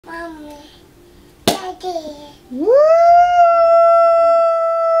Woo!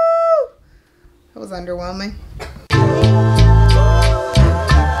 That was underwhelming.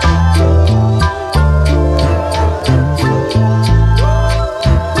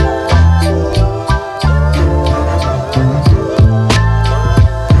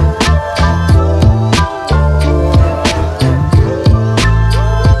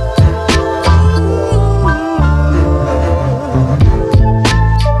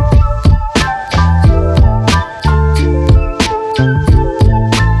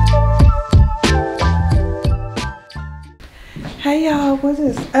 Hey y'all, what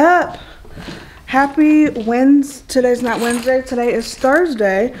is up? Happy Wednesday. Today's not Wednesday, today is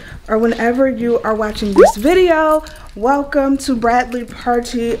Thursday, or whenever you are watching this video. Welcome to Bradley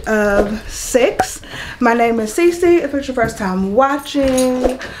Party of 6. My name is Cece. If it's your first time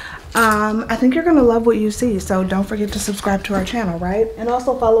watching, I think you're gonna love what you see, so don't forget to subscribe to our channel, right? And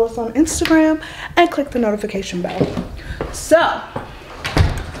also follow us on Instagram and click the notification bell. So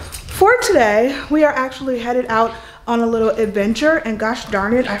for today, we are actually headed out on a little adventure, and gosh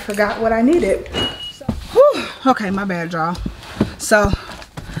darn it, I forgot what I needed. Okay, my bad, y'all. So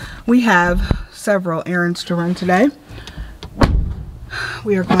we have several errands to run today.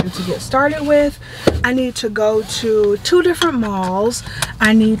 We are going to get started with, I need to go to 2 different malls.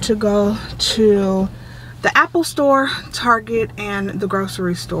 I need to go to the Apple store, Target, and the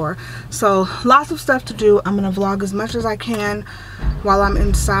grocery store. So lots of stuff to do. I'm gonna vlog as much as I can while I'm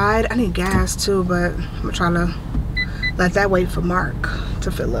inside. I need gas too, but I'm gonna try to let that wait for Mark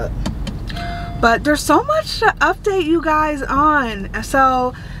to fill up. But there's so much to update you guys on.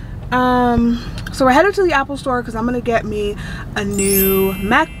 So we're headed to the Apple store because I'm gonna get me a new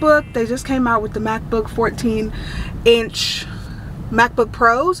MacBook. They just came out with the MacBook 14-inch MacBook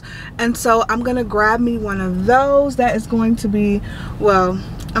Pros, and so I'm gonna grab me one of those. That is going to be, well,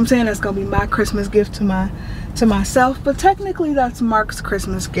 I'm saying that's gonna be my Christmas gift to myself, but technically that's Mark's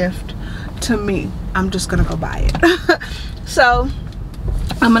Christmas gift to me. I'm just gonna go buy it. So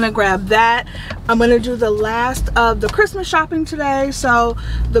I'm gonna grab that. I'm gonna do the last of the Christmas shopping today. So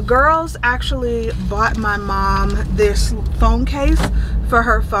the girls actually bought my mom this phone case for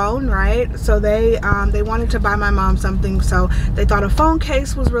her phone, right? So they wanted to buy my mom something, so they thought a phone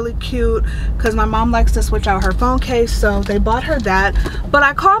case was really cute because my mom likes to switch out her phone case, so they bought her that. But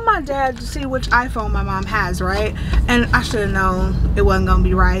I called my dad to see which iPhone my mom has, right? And I should have known it wasn't gonna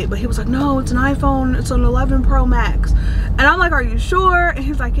be right, but he was like, no, it's an iPhone, it's an 11 Pro Max. And I'm like, are you sure? And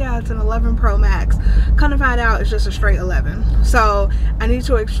he's like, yeah, it's an 11 Pro Max. Come to find out, it's just a straight 11. So I need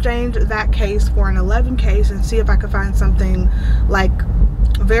to exchange that case for an 11 case and see if I can find something like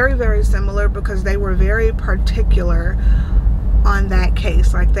very, very similar, because they were very particular on that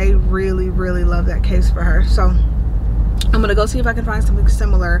case. Like, they really, really love that case for her. So I'm gonna go see if I can find something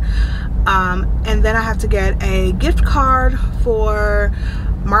similar. And then I have to get a gift card for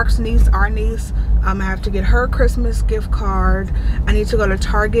Mark's niece, our niece. I have to get her Christmas gift card. I need to go to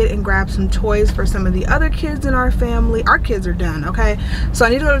Target and grab some toys for some of the other kids in our family. Our kids are done, okay? So I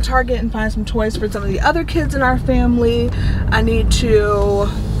need to go to Target and find some toys for some of the other kids in our family. I need to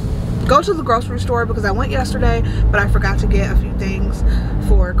go to the grocery store because I went yesterday, but I forgot to get a few things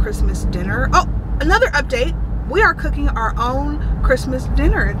for Christmas dinner. Oh, another update. We are cooking our own Christmas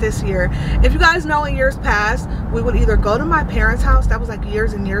dinner this year. If you guys know, in years past, we would either go to my parents' house, that was like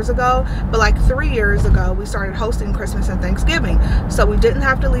years and years ago, but like 3 years ago, we started hosting Christmas and Thanksgiving. So we didn't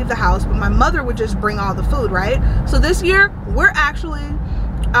have to leave the house, but my mother would just bring all the food, right? So this year, we're actually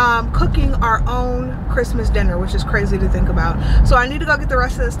cooking our own Christmas dinner, which is crazy to think about. So I need to go get the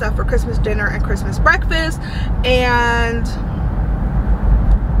rest of the stuff for Christmas dinner and Christmas breakfast, and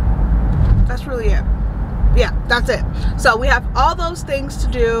that's really it. Yeah, that's it. So we have all those things to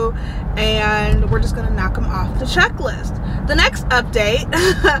do, and we're just gonna knock them off the checklist. The next update,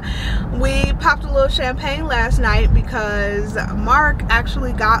 we popped a little champagne last night because Mark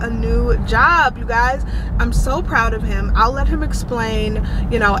actually got a new job, you guys. I'm so proud of him. I'll let him explain,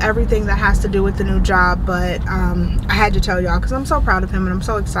 you know, everything that has to do with the new job, but I had to tell y'all because I'm so proud of him and I'm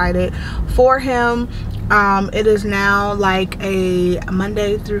so excited for him. It is now like a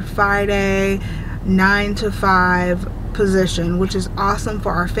Monday through Friday 9 to 5 position, which is awesome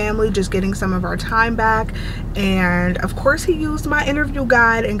for our family, just getting some of our time back. And of course, he used my interview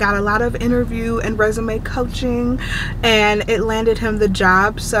guide and got a lot of interview and resume coaching, and it landed him the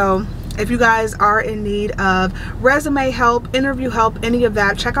job. So if you guys are in need of resume help, interview help, any of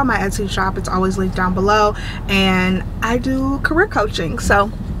that, check out my Etsy shop. It's always linked down below, and I do career coaching,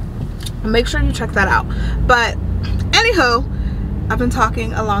 so make sure you check that out. But anywho, I've been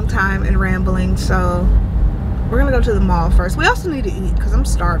talking a long time and rambling, so we're gonna go to the mall first. We also need to eat because I'm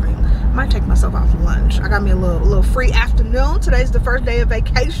starving. might take myself out for lunch. I got me a little free afternoon. Today's the first day of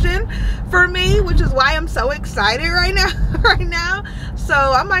vacation for me, which is why I'm so excited right now. So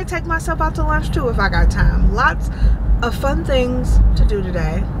I might take myself out to lunch too if I got time. Lots of fun things to do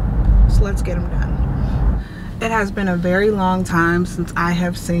today, so let's get them done. It has been a very long time since I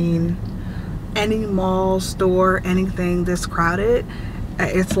have seen any mall, store, anything this crowded.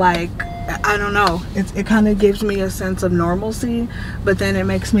 It's like, I don't know, it kind of gives me a sense of normalcy, but then it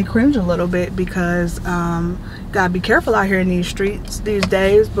makes me cringe a little bit because gotta be careful out here in these streets these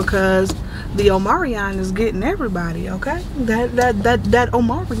days, because the Omarion is getting everybody. Okay, that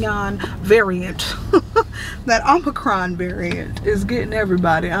Omarion variant that Omicron variant is getting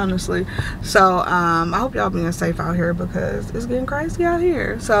everybody, honestly. So I hope y'all being safe out here because it's getting crazy out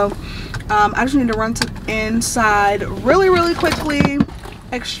here. So I just need to run to inside really quickly,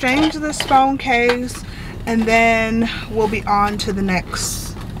 exchange this phone case, and then we'll be on to the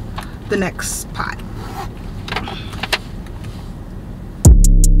next spot.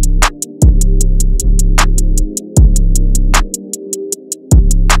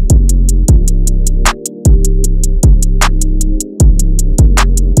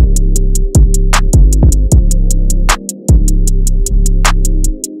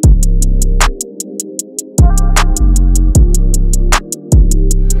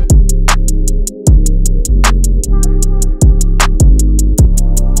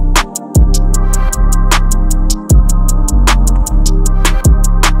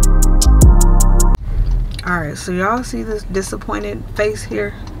 So y'all see this disappointed face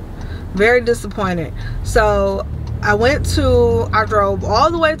here? Very disappointed. So I drove all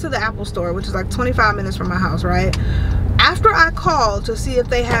the way to the Apple store, which is like 25 minutes from my house, right? After I called to see if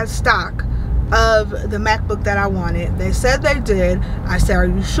they had stock of the MacBook that I wanted, they said they did. I said, are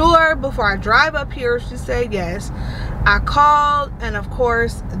you sure? Before I drive up here, she said yes. I called, and of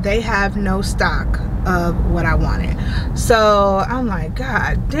course they have no stock of what I wanted. So I'm like,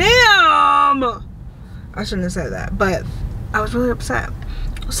 God damn, I shouldn't have said that, but I was really upset.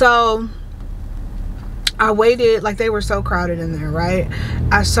 So I waited, like, they were so crowded in there, right?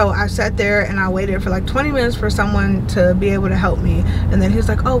 So I sat there and I waited for like 20 minutes for someone to be able to help me, and then he's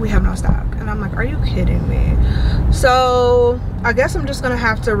like, oh, we have no stock. And I'm like, are you kidding me? So I guess I'm just gonna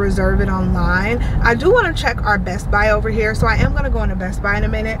have to reserve it online. I do want to check our Best Buy over here, so I am gonna go into Best Buy in a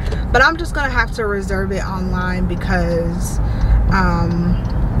minute, but I'm just gonna have to reserve it online because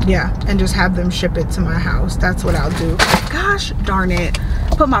yeah, and just have them ship it to my house. That's what I'll do. Gosh darn it,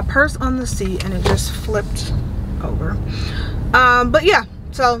 put my purse on the seat and it just flipped over. But yeah,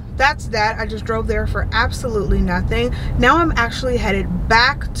 so that's that. I just drove there for absolutely nothing. Now I'm actually headed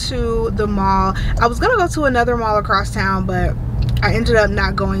back to the mall. I was gonna go to another mall across town, but I ended up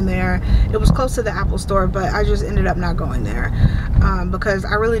not going there. It was close to the Apple store, but I just ended up not going there because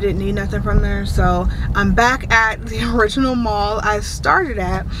I really didn't need nothing from there. So I'm back at the original mall I started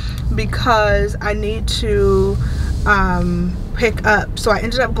at because I need to pick up. So I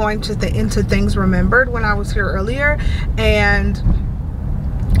ended up going to into Things Remembered when I was here earlier, and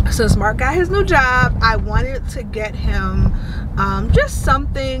since Mark got his new job, I wanted to get him just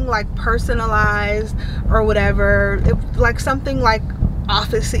something like personalized or whatever, like something like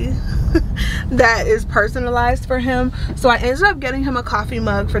officey that is personalized for him. So I ended up getting him a coffee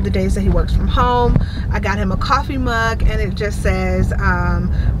mug for the days that he works from home. I got him a coffee mug and it just says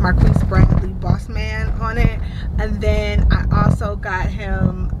Marquise Bradley Boss Man on it. And then I also got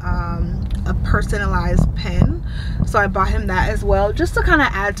him a personalized pen, so I bought him that as well, just to kind of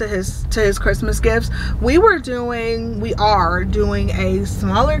add to his Christmas gifts. We are doing a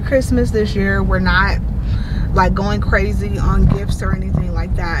smaller Christmas this year. We're not like going crazy on gifts or anything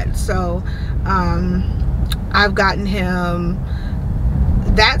like that. So I've gotten him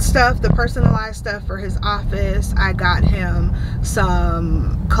that stuff, the personalized stuff for his office. I got him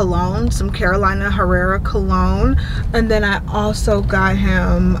some cologne, some Carolina Herrera cologne, and then I also got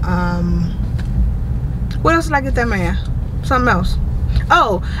him what else did I get that man? Something else.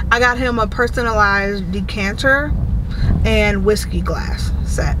 Oh, I got him a personalized decanter and whiskey glass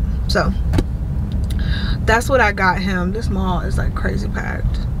set. So that's what I got him. This mall is like crazy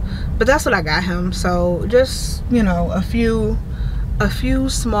packed, but that's what I got him. So just, you know, a few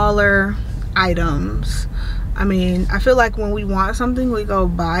smaller items. I mean, I feel like when we want something, we go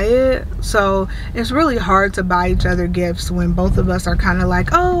buy it. So it's really hard to buy each other gifts when both of us are kind of like,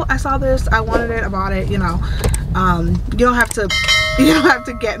 oh, I saw this, I wanted it, I bought it, you know. You don't have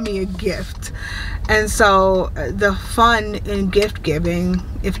to get me a gift. And so the fun in gift giving,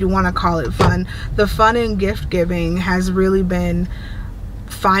 if you want to call it fun, the fun in gift giving has really been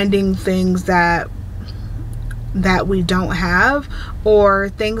finding things that that we don't have, or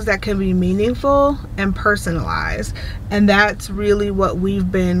things that can be meaningful and personalized. And that's really what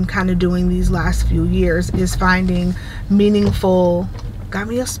we've been kind of doing these last few years, is finding meaningful, got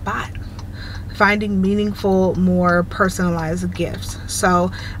me a spot, finding meaningful, more personalized gifts.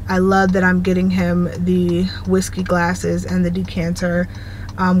 So I love that I'm getting him the whiskey glasses and the decanter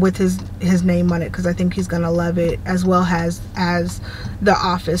with his name on it, because I think he's gonna love it, as well as the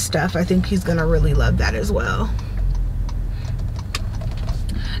office stuff. I think he's gonna really love that as well.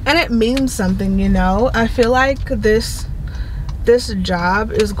 And it means something, you know. I feel like this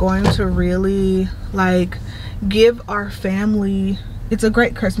job is going to really like give our family, it's a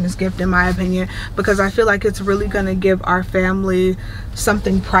great Christmas gift in my opinion, because I feel like it's really gonna give our family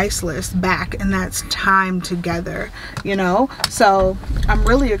something priceless back, and that's time together, you know. So I'm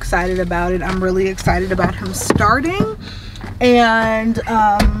really excited about it. I'm really excited about him starting, and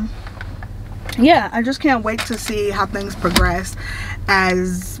yeah, I just can't wait to see how things progress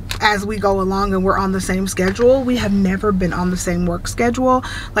as we go along and we're on the same schedule. We have never been on the same work schedule,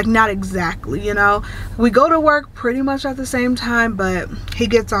 like not exactly, you know. We go to work pretty much at the same time, but he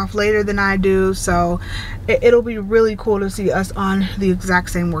gets off later than I do, so it'll be really cool to see us on the exact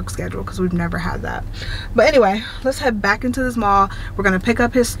same work schedule, because we've never had that. But anyway, let's head back into this mall. We're gonna pick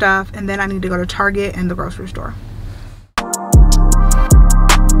up his stuff, and then I need to go to Target and the grocery store.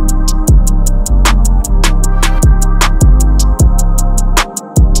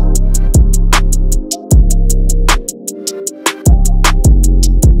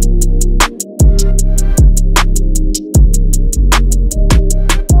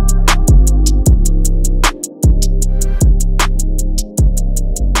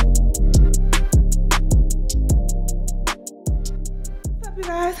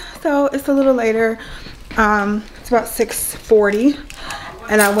 So it's a little later, it's about 6:40,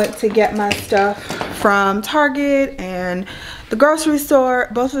 and I went to get my stuff from Target and the grocery store.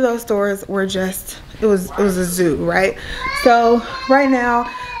 Both of those stores were just, it was a zoo, right? So right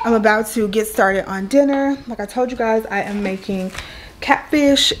now I'm about to get started on dinner. Like I told you guys, I am making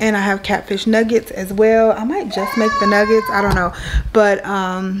catfish, and I have catfish nuggets as well. I might just make the nuggets, I don't know, but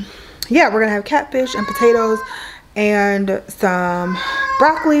yeah, we're gonna have catfish and potatoes and some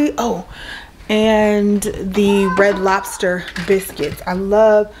broccoli, oh, and the Red Lobster biscuits. I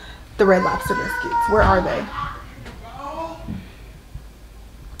love the Red Lobster biscuits. Where are they?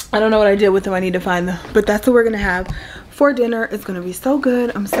 I don't know what I did with them. I need to find them, but that's what we're gonna have for dinner. It's gonna be so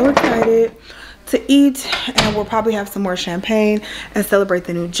good. I'm so excited to eat, and we'll probably have some more champagne and celebrate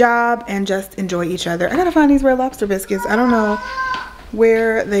the new job and just enjoy each other. I gotta find these Red Lobster biscuits. I don't know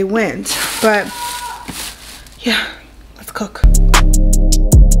where they went, but yeah, let's cook.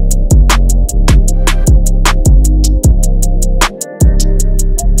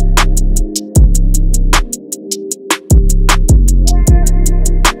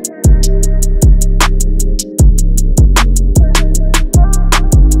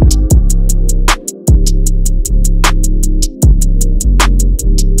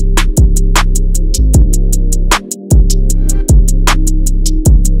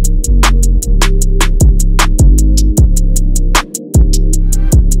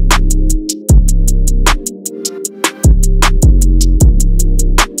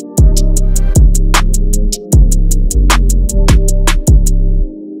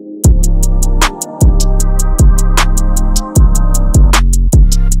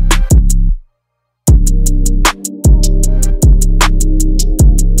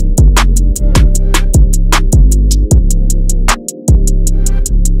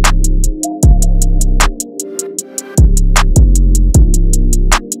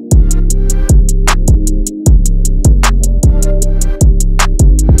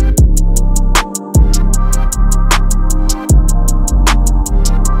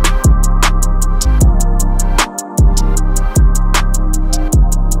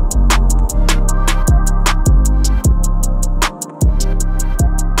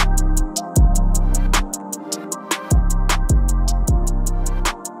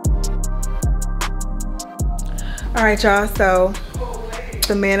 All right, y'all, so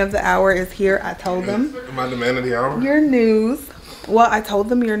the man of the hour is here. I told them. Am I the man of the hour? Your news. Well, I told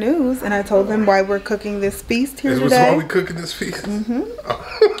them your news, and I told them why we're cooking this feast here today. Is this why we cooking this feast? Mm-hmm.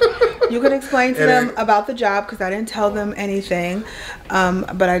 Oh. You can explain to them about the job, because I didn't tell them anything,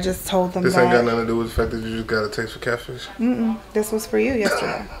 but I just told them this that. Ain't got nothing to do with the fact that you just got a taste for catfish? This was for you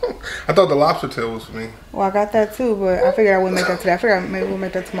yesterday. I thought the lobster tail was for me. Well, I got that too, but I figured I wouldn't make that today. I figured maybe we'll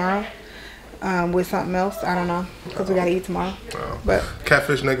make that tomorrow. With something else, I don't know, because we gotta eat tomorrow. Oh. But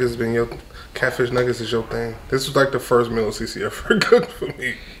catfish nuggets is your thing. This was like the first meal CC ever cooked for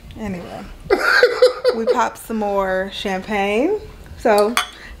me. Anyway, we popped some more champagne. So,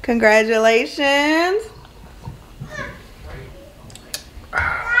 congratulations.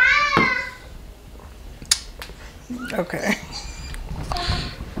 Okay.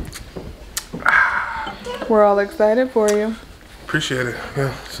 We're all excited for you. Appreciate it.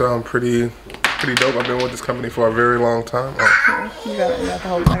 Yeah, so I'm pretty dope. I've been with this company for a very long time. Oh. You got the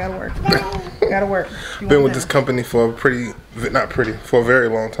whole. I gotta work. Gotta work. Been with this company for a for a very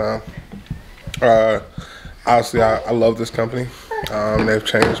long time. Honestly, I love this company. They've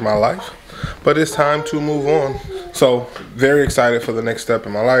changed my life, but it's time to move on. So very excited for the next step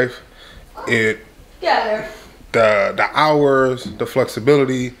in my life. The hours, the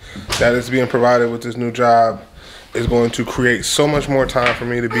flexibility that is being provided with this new job is going to create so much more time for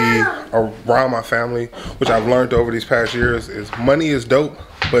me to be around my family, which I've learned over these past years is money is dope,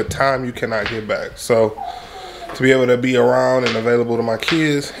 but time you cannot get back. So to be able to be around and available to my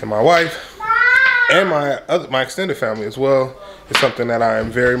kids and my wife and my extended family as well is something that I am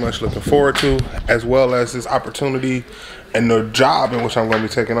very much looking forward to, as well as this opportunity and the job in which I'm going to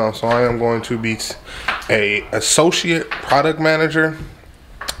be taking on. So I am going to be a associate product manager.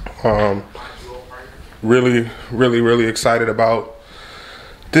 Really excited about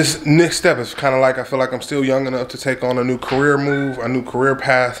this next step. It's kind of like I feel like I'm still young enough to take on a new career move, a new career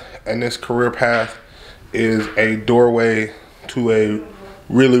path, and this career path is a doorway to a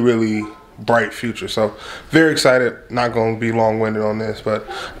really bright future. So very excited. Not going to be long-winded on this, but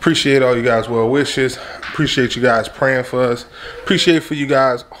appreciate all you guys' well wishes. Appreciate you guys praying for us. Appreciate for you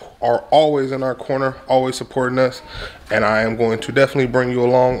guys are always in our corner, always supporting us, and I am going to definitely bring you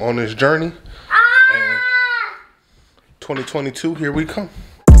along on this journey. And 2022, here we come.